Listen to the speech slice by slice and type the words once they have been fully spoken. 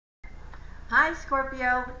Hi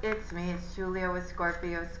Scorpio, it's me, it's Julia with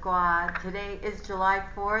Scorpio Squad. Today is July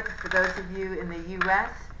 4th. For those of you in the US,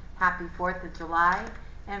 happy 4th of July.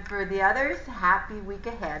 And for the others, happy week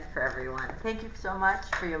ahead for everyone. Thank you so much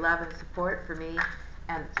for your love and support for me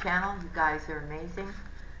and the channel. You guys are amazing.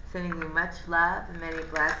 Sending you much love and many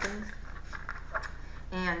blessings.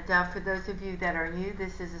 And for those of you that are new,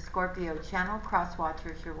 this is a Scorpio channel. Cross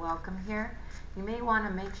watchers, you're welcome here. You may want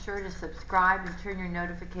to make sure to subscribe and turn your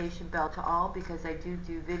notification bell to all, because I do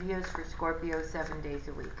videos for Scorpio 7 days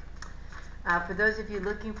a week. For those of you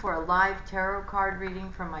looking for a live tarot card reading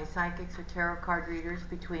from my psychics or tarot card readers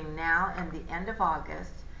between now and the end of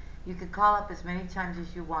August, you can call up as many times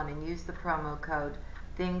as you want and use the promo code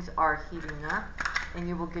Things Are Heating Up, and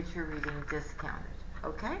you will get your reading discounted.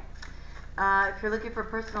 Okay? If you're looking for a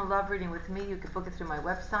personal love reading with me, you can book it through my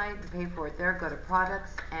website and pay for it there. Go to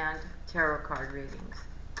products and tarot card readings.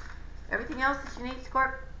 Everything else that you need,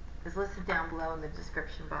 Scorp, is listed down below in the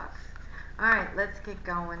description box. Alright, let's get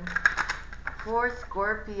going. For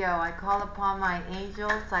Scorpio, I call upon my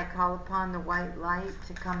angels, I call upon the white light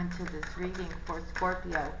to come into this reading for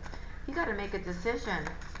Scorpio. You got to make a decision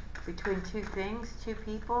between two things, two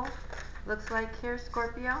people. Looks like here,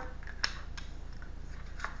 Scorpio.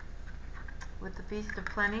 With the Feast of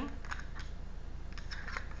Plenty.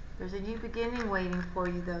 There's a new beginning waiting for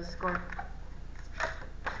you though, Scorp.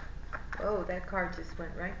 Oh, that card just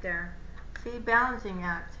went right there. See, balancing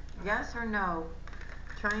act. Yes or no?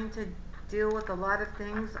 Trying to deal with a lot of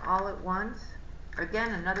things all at once.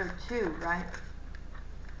 Again, another two, right?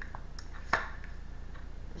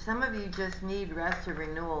 Some of you just need rest or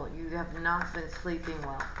renewal. You have not been sleeping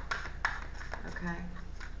well. Okay?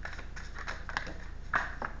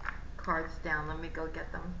 Cards down. Let me go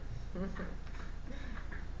get them.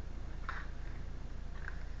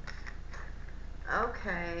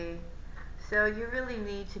 Okay, so you really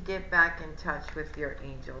need to get back in touch with your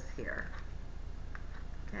angels here.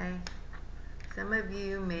 Okay? Some of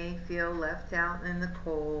you may feel left out in the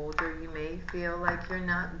cold, or you may feel like you're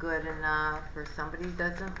not good enough, or somebody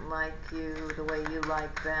doesn't like you the way you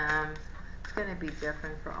like them. It's going to be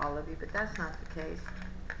different for all of you, but that's not the case.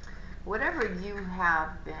 Whatever you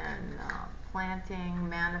have been planting,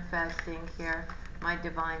 manifesting here, my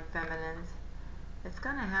divine feminines, it's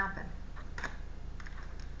going to happen.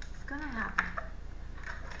 It's going to happen.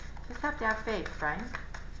 Just have to have faith, right?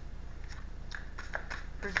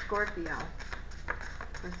 For Scorpio.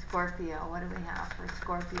 For Scorpio, what do we have for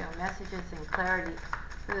Scorpio? Messages and clarity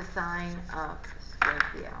for the sign of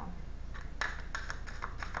Scorpio.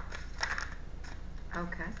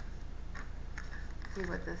 Okay. See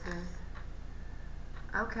what this is.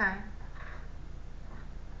 Okay.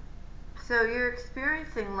 So you're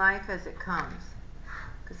experiencing life as it comes,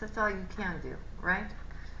 because that's all you can do, right?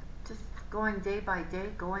 Just going day by day,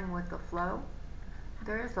 going with the flow.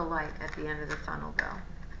 There is a light at the end of the tunnel, though.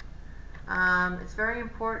 It's very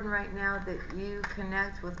important right now that you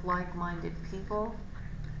connect with like-minded people.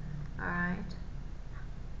 All right.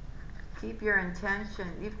 Keep your intention.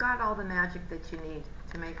 You've got all the magic that you need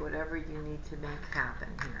to make whatever you need to make happen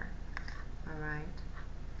here. All right.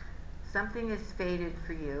 Something is fated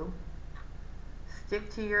for you. Stick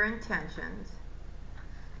to your intentions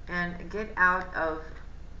and get out of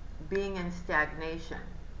being in stagnation.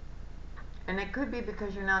 And it could be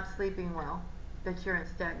because you're not sleeping well that you're in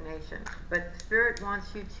stagnation. But Spirit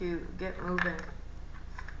wants you to get moving.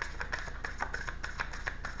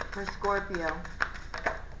 For Scorpio.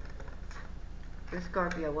 For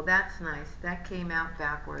Scorpio, well, that's nice. That came out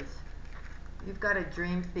backwards. You've got a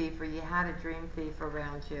dream thief, or you had a dream thief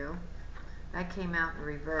around you. That came out in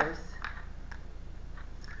reverse,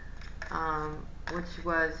 which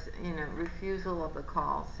was, refusal of the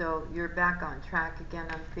call. So you're back on track again,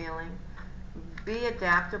 I'm feeling. Be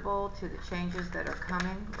adaptable to the changes that are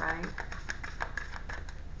coming, right?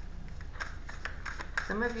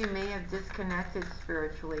 Some of you may have disconnected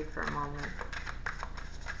spiritually for a moment,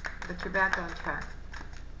 but you're back on track.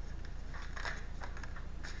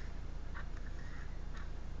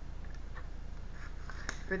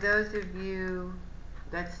 For those of you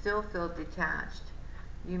that still feel detached,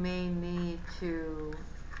 you may need to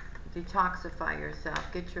detoxify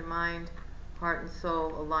yourself. Get your mind, heart, and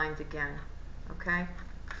soul aligned again. Okay?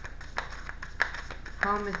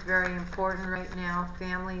 Home is very important right now.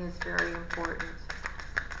 Family is very important.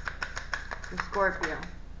 For Scorpio.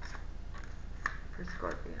 For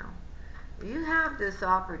Scorpio. You have this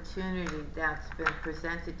opportunity that's been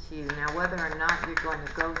presented to you. Now, whether or not you're going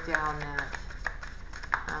to go down that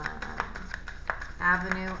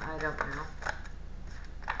avenue, I don't know.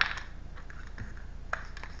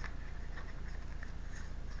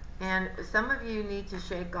 And some of you need to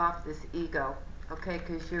shake off this ego, okay,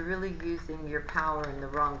 because you're really using your power in the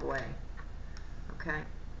wrong way, okay?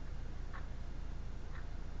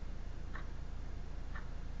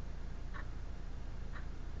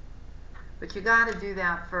 But you got to do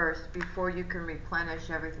that first before you can replenish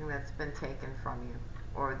everything that's been taken from you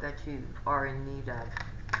or that you are in need of,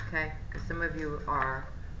 okay? Because some of you are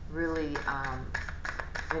really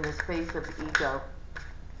in a space of ego.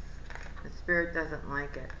 The Spirit doesn't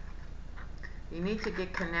like it. You need to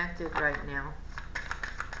get connected right now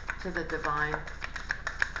to the divine.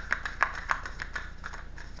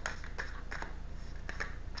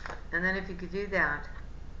 And then if you could do that,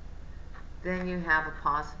 then you have a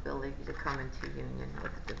possibility to come into union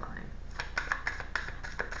with the divine.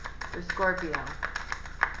 For Scorpio.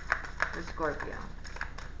 For Scorpio.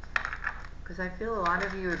 Because I feel a lot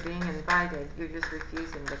of you are being invited. You're just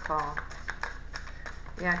refusing to call.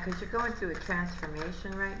 Yeah, because you're going through a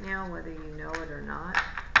transformation right now, whether you know it or not.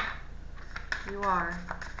 You are.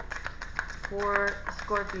 For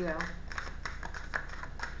Scorpio.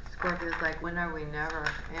 Scorpio's like, when are we never?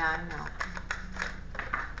 Yeah, I know.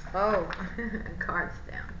 Oh, cards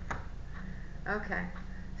down. Okay.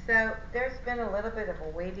 So there's been a little bit of a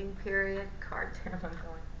waiting period. Card down, I'm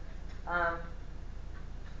going.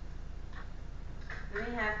 You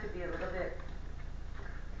may have to be a little bit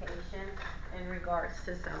patient in regards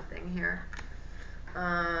to something here.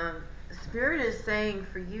 Spirit is saying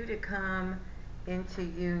for you to come into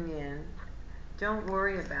union, don't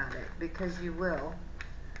worry about it, because you will.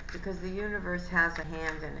 Because the universe has a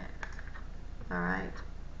hand in it. Alright?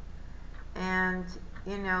 And,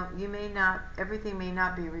 you know, you may not, everything may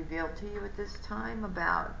not be revealed to you at this time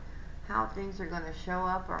about how things are going to show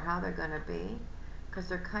up or how they're going to be, because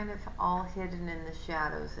they're kind of all hidden in the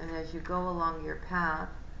shadows. And as you go along your path,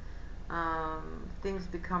 things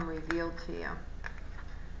become revealed to you.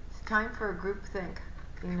 It's time for a group think,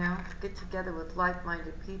 you know, get together with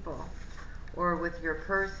like-minded people, or with your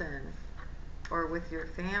person, or with your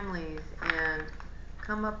families, and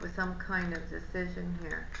come up with some kind of decision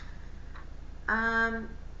here.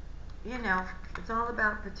 You know, it's all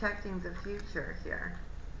about protecting the future here.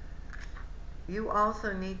 You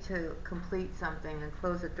also need to complete something and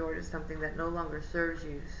close a door to something that no longer serves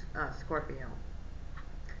you, Scorpio.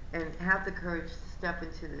 And have the courage to step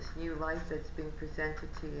into this new life that's being presented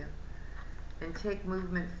to you. And take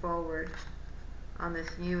movement forward on this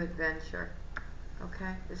new adventure.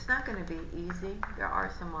 Okay? It's not going to be easy. There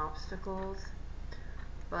are some obstacles.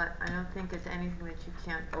 But I don't think it's anything that you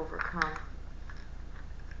can't overcome.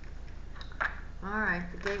 Alright,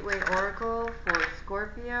 the Gateway Oracle for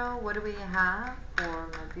Scorpio. What do we have for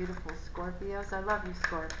my beautiful Scorpios? I love you,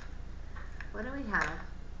 Scorp. What do we have?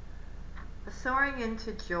 A soaring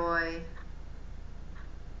into joy.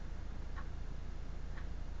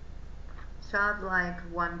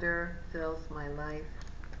 Childlike wonder fills my life.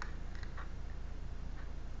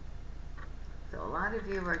 So a lot of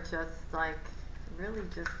you are just like, really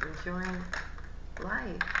just enjoying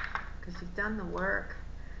life because you've done the work.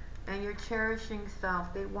 And you're cherishing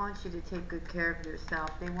self. They want you to take good care of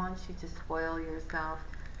yourself. They want you to spoil yourself,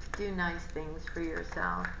 to do nice things for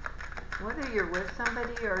yourself. Whether you're with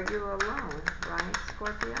somebody or you're alone, right,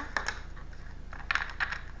 Scorpio?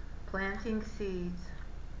 Planting seeds.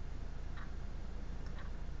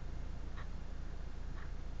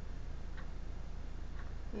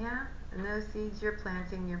 Yeah, and those seeds you're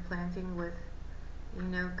planting with, you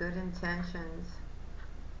know, good intentions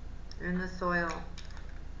in the soil.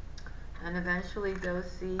 And eventually those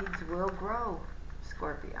seeds will grow,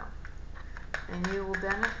 Scorpio. And you will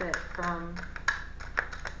benefit from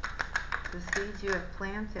the seeds you have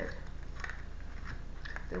planted.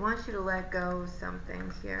 They want you to let go of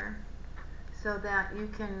something here so that you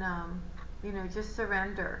can, you know, just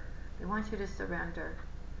surrender. They want you to surrender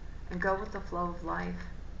and go with the flow of life.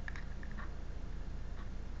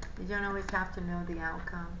 You don't always have to know the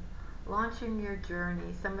outcome. Launching your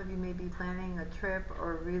journey. Some of you may be planning a trip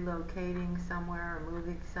or relocating somewhere or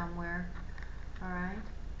moving somewhere. Alright?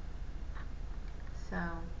 So,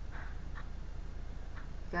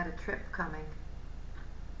 you got a trip coming.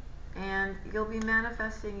 And you'll be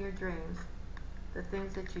manifesting your dreams. The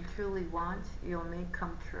things that you truly want, you'll make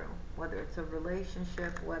come true. Whether it's a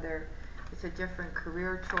relationship, whether it's a different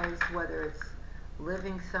career choice, whether it's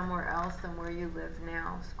living somewhere else than where you live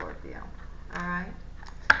now, Scorpio. Alright?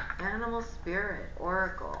 Animal Spirit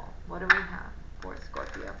Oracle. What do we have for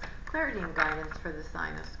Scorpio? Clarity and guidance for the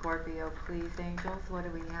sign of Scorpio, please, angels. What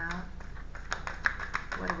do we have?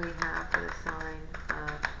 What do we have for the sign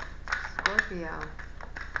of Scorpio?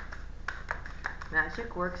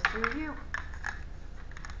 Magic works through you.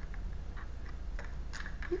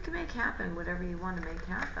 You can make happen whatever you want to make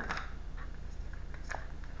happen.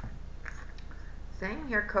 Same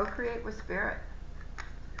here, co-create with Spirit.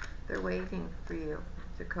 They're waiting for you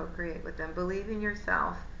to co-create with them. Believe in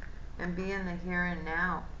yourself and be in the here and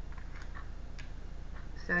now.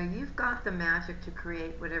 So you've got the magic to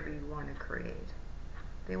create whatever you want to create.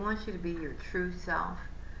 They want you to be your true self.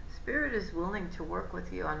 Spirit is willing to work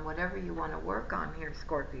with you on whatever you want to work on here,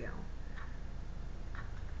 Scorpio.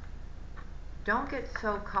 Don't get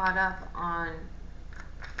so caught up on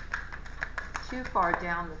too far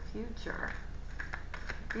down the future.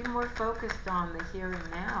 Be more focused on the here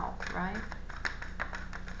and now, right?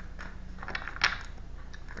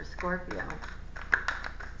 For Scorpio.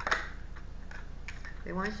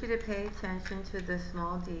 They want you to pay attention to the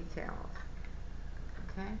small details.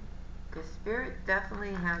 Okay? Because Spirit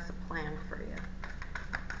definitely has a plan for you.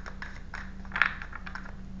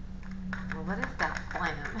 Well, what is that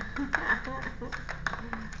plan?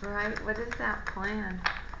 Right? What is that plan?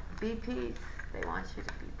 Be peace. They want you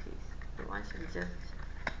to be peace. They want you to just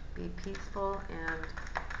be peaceful and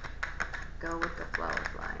go with the flow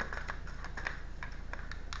of life.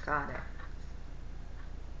 Got it.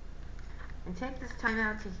 And take this time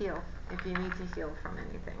out to heal if you need to heal from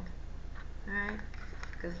anything. Alright?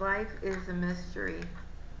 Because life is a mystery.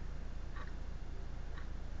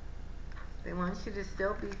 They want you to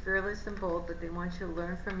still be fearless and bold, but they want you to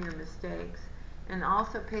learn from your mistakes. And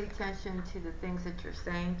also pay attention to the things that you're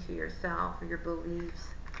saying to yourself, your beliefs,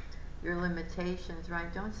 your limitations,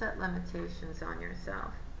 right? Don't set limitations on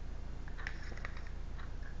yourself.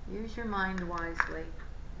 Use your mind wisely,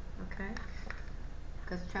 okay?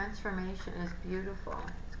 Because transformation is beautiful.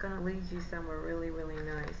 It's going to lead you somewhere really, really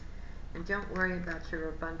nice. And don't worry about your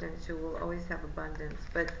abundance. You will always have abundance.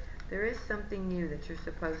 But there is something new that you're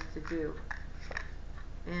supposed to do.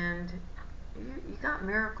 And you got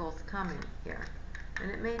miracles coming here.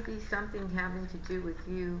 And it may be something having to do with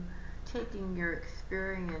you taking your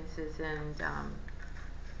experiences and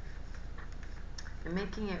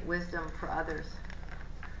making it wisdom for others.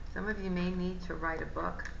 Some of you may need to write a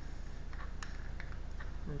book.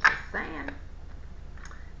 I'm just saying.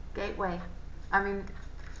 Gateway.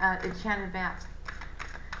 Enchanted map.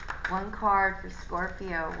 One card for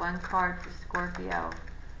Scorpio. One card for Scorpio.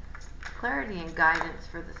 Clarity and guidance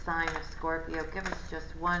for the sign of Scorpio. Give us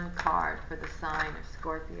just one card for the sign of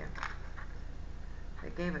Scorpio. They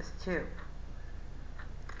gave us two.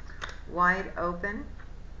 Wide open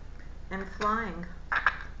and flying.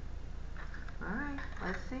 Alright,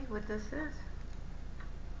 let's see what this is.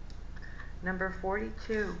 Number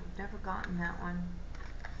 42. Never gotten that one.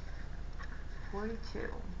 42.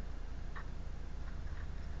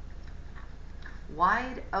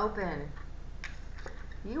 Wide open.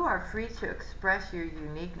 You are free to express your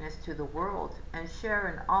uniqueness to the world and share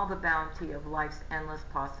in all the bounty of life's endless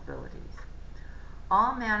possibilities.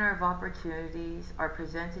 All manner of opportunities are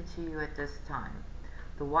presented to you at this time.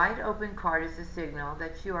 The wide open card is a signal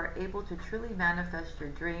that you are able to truly manifest your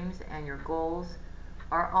dreams, and your goals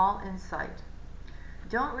are all in sight.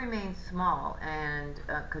 Don't remain small and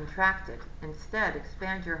contracted. Instead,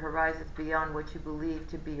 expand your horizons beyond what you believe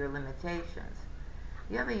to be your limitations.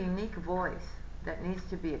 You have a unique voice that needs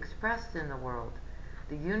to be expressed in the world.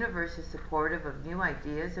 The universe is supportive of new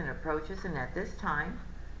ideas and approaches, and at this time,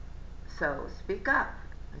 so speak up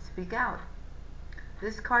and speak out.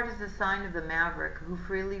 This card is the sign of the maverick who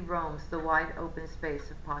freely roams the wide open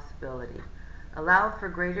space of possibility. Allow for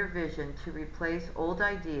greater vision to replace old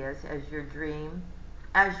ideas as you dream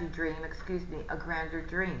a grander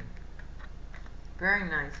dream. Very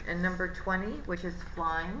nice. And number 20, which is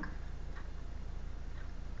flying.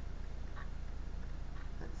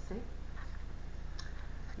 Let's see.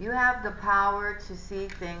 You have the power to see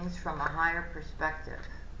things from a higher perspective.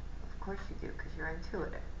 Of course you do, because you're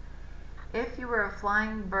intuitive. If you were a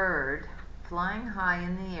flying bird, flying high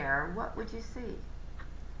in the air, what would you see?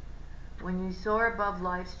 When you soar above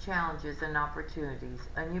life's challenges and opportunities,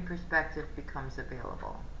 a new perspective becomes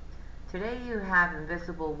available. Today you have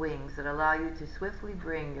invisible wings that allow you to swiftly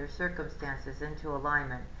bring your circumstances into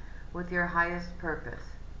alignment with your highest purpose.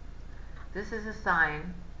 This is a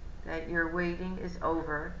sign that your waiting is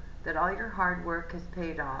over, that all your hard work has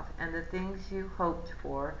paid off, and the things you hoped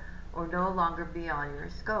for are no longer beyond your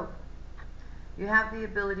scope. You have the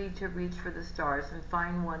ability to reach for the stars and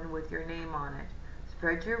find one with your name on it.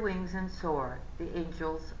 Spread your wings and soar. The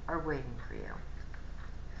angels are waiting for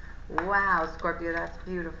you. Wow, Scorpio, that's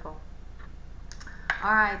beautiful.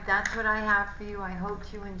 Alright, that's what I have for you. I hope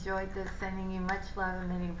you enjoyed this. Sending you much love and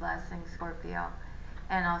many blessings, Scorpio.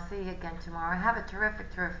 And I'll see you again tomorrow. Have a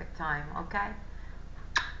terrific, terrific time, okay?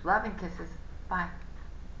 Love and kisses. Bye.